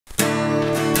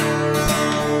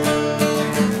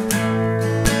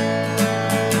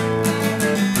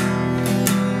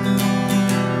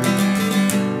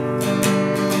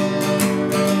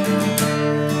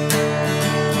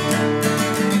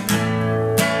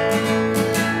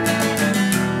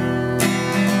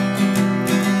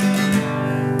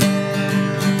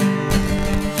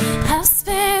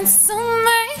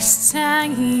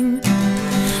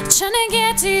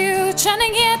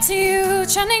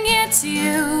trying to get to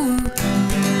you.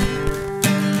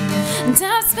 And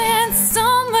I've spent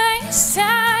so much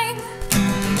time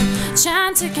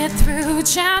trying to get through,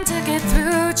 trying to get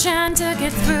through, trying to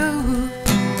get through,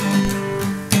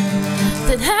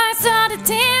 that I started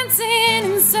dancing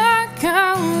in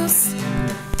circles,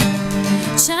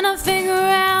 trying to figure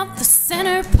out the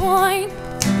center point.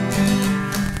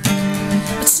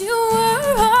 But you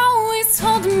were always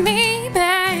holding me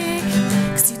back,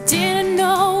 'cause you didn't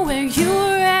know where you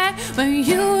were at, where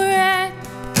you were at.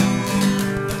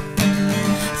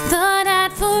 Thought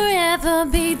I'd forever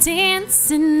be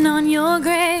dancing on your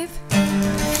grave,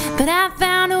 but I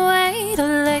found a way to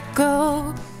let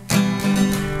go.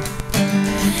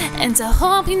 And I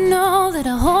hope you know that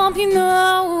I hope you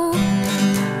know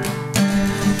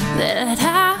that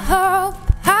I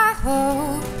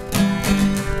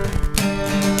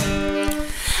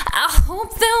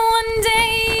hope that one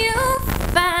day you'll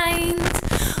find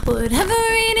whatever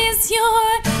it is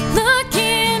you're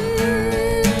looking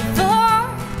for.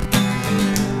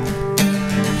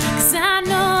 'Cause I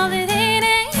know that it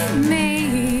ain't me,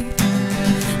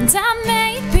 and I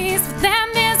made peace with that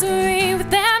misery, with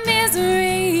that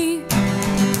misery.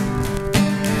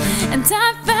 And I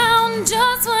found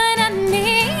just what I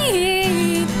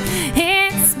need.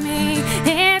 It's me,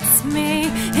 it's me,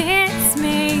 it's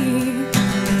me.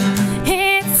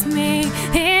 It's me,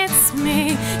 it's me,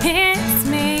 it's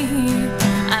me.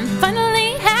 I'm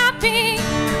finally happy.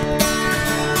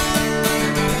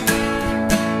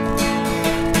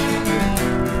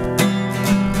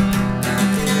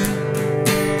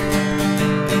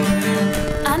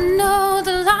 I know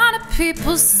that a lot of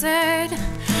people said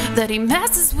that he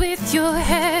messes with your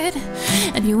head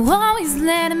and you always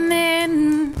let him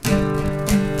in.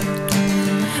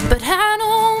 But I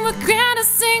don't regret a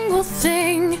single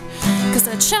thing, 'cause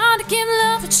I tried to give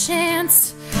love a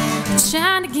chance,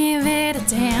 trying to give it a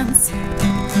dance.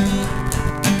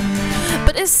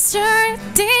 But it sure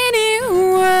didn't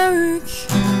work.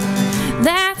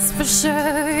 That's for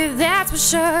sure, that's for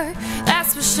sure,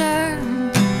 that's for sure.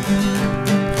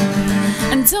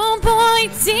 And oh boy,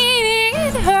 did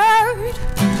it hurt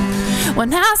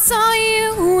when I saw you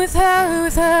with her,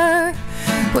 with her,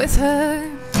 with her.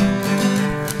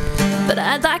 But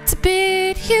I'd like to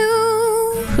bid you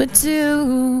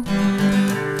adieu,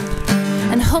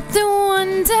 and hope that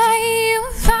one day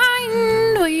you'll find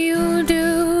what you do.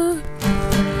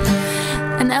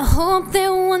 And I hope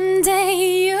that one day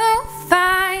you'll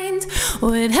find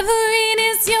whatever it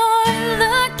is you're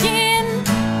looking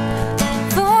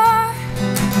for.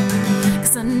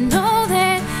 'Cause I know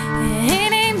that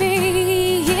it ain't me,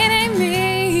 it ain't me.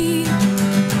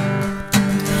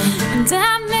 And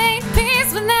I made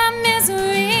peace with that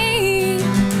misery,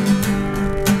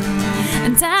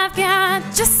 and I've got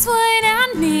just what I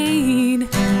need.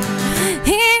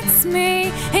 It's me,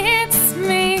 it's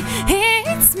me,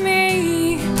 it's me.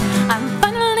 I'm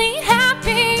finally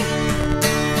happy.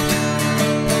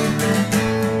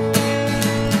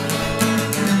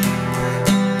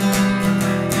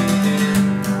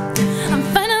 I'm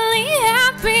finally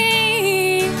happy.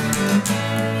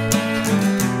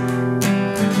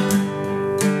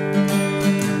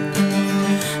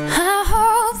 I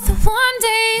hope that one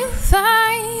day you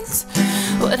find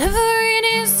whatever it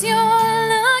is you're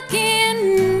looking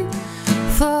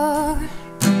for.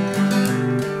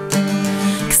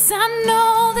 'Cause I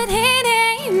know that it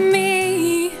ain't me,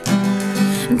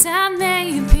 and I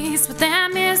made peace with that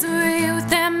misery, with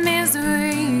that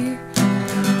misery.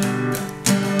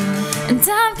 And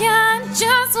I've got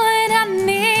just what I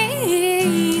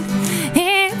need.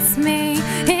 It's me,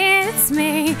 it's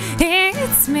me,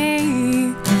 it's me.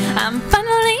 I'm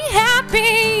finally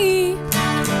happy.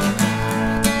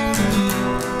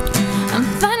 I'm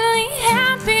finally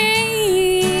happy.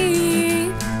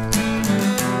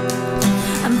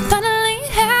 I'm finally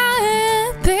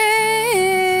happy.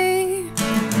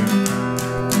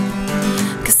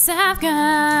 'Cause I've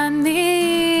got me.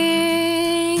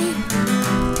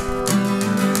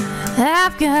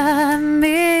 I've got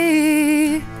me.